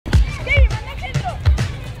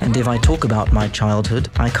And if I talk about my childhood,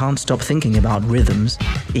 I can't stop thinking about rhythms,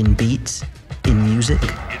 in beats, in music.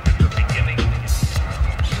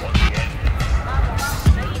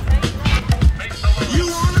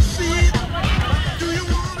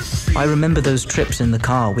 I remember those trips in the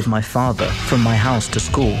car with my father from my house to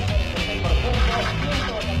school.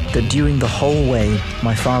 That during the whole way,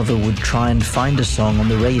 my father would try and find a song on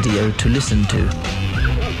the radio to listen to.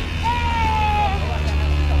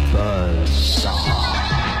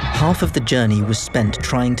 Half of the journey was spent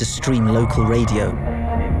trying to stream local radio.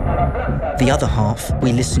 The other half,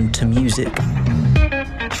 we listened to music.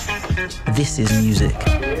 This is music,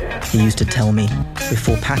 he used to tell me,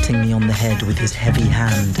 before patting me on the head with his heavy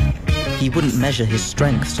hand. He wouldn't measure his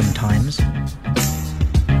strength sometimes.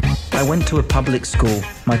 I went to a public school.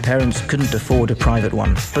 My parents couldn't afford a private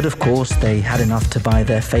one, but of course they had enough to buy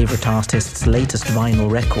their favorite artist's latest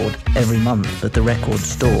vinyl record every month at the record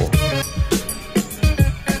store.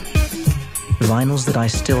 Vinyls that I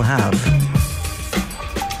still have.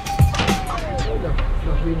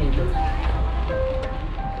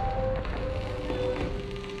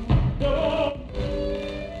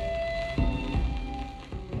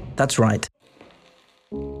 That's right.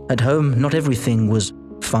 At home, not everything was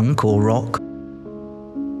funk or rock.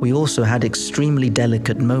 We also had extremely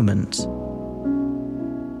delicate moments.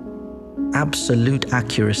 Absolute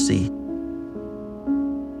accuracy.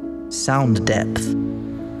 Sound depth.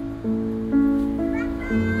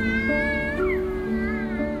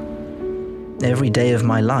 Every day of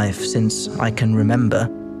my life, since I can remember,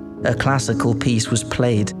 a classical piece was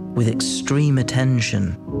played with extreme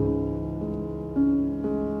attention.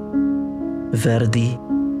 Verdi,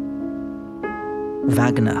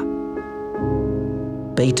 Wagner,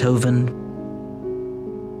 Beethoven,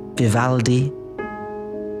 Vivaldi,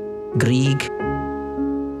 Grieg,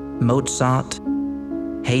 Mozart,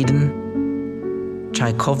 Haydn,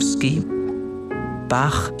 Tchaikovsky,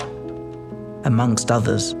 Bach, amongst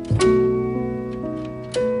others.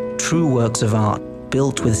 True works of art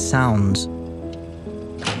built with sounds.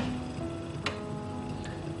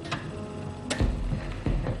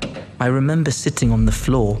 I remember sitting on the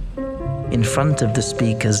floor in front of the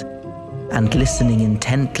speakers and listening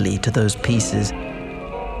intently to those pieces,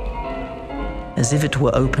 as if it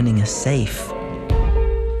were opening a safe.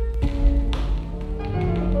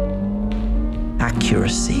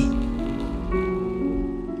 Accuracy.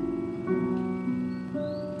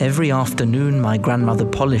 Every afternoon, my grandmother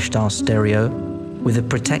polished our stereo with a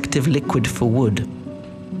protective liquid for wood,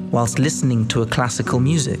 whilst listening to a classical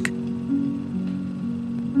music.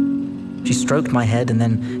 She stroked my head and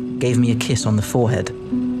then gave me a kiss on the forehead.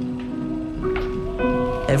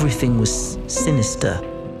 Everything was sinister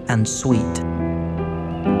and sweet,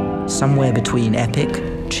 somewhere between epic,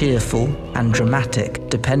 cheerful, and dramatic,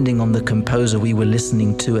 depending on the composer we were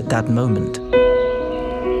listening to at that moment.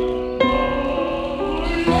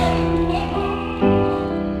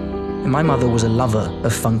 My mother was a lover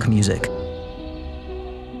of funk music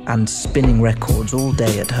and spinning records all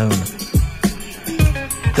day at home.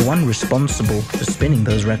 The one responsible for spinning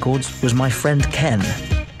those records was my friend Ken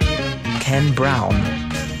Brown,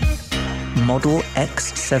 model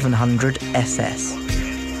X700 SS.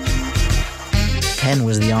 Ken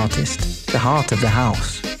was the artist, the heart of the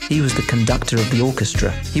house. He was the conductor of the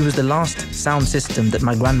orchestra. He was the last sound system that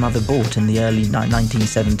my grandmother bought in the early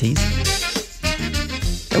 1970s.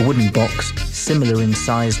 A wooden box, similar in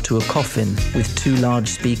size to a coffin, with two large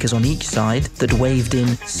speakers on each side that waved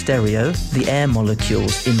in stereo the air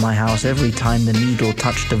molecules in my house every time the needle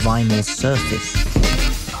touched a vinyl surface.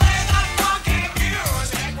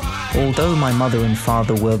 Although my mother and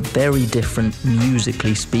father were very different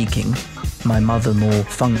musically speaking, my mother more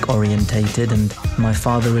funk-orientated and my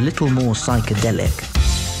father a little more psychedelic.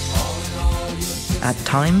 At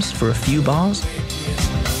times, for a few bars,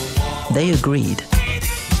 they agreed.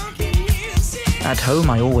 At home,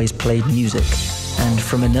 I always played music, and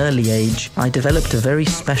from an early age, I developed a very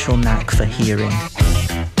special knack for hearing.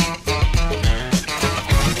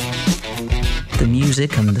 The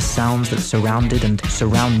music and the sounds that surrounded and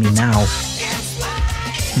surround me now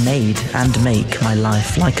made and make my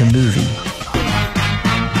life like a movie.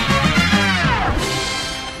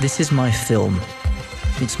 This is my film.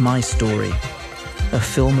 It's my story. A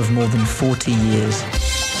film of more than 40 years.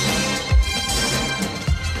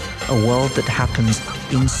 A world that happens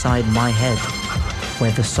inside my head,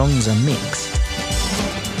 where the songs are mixed.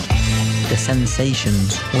 The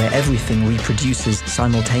sensations, where everything reproduces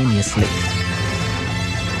simultaneously.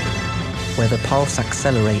 Where the pulse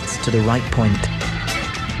accelerates to the right point.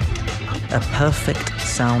 A perfect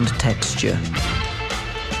sound texture.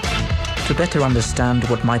 To better understand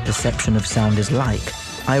what my perception of sound is like,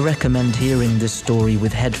 I recommend hearing this story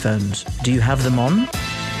with headphones. Do you have them on?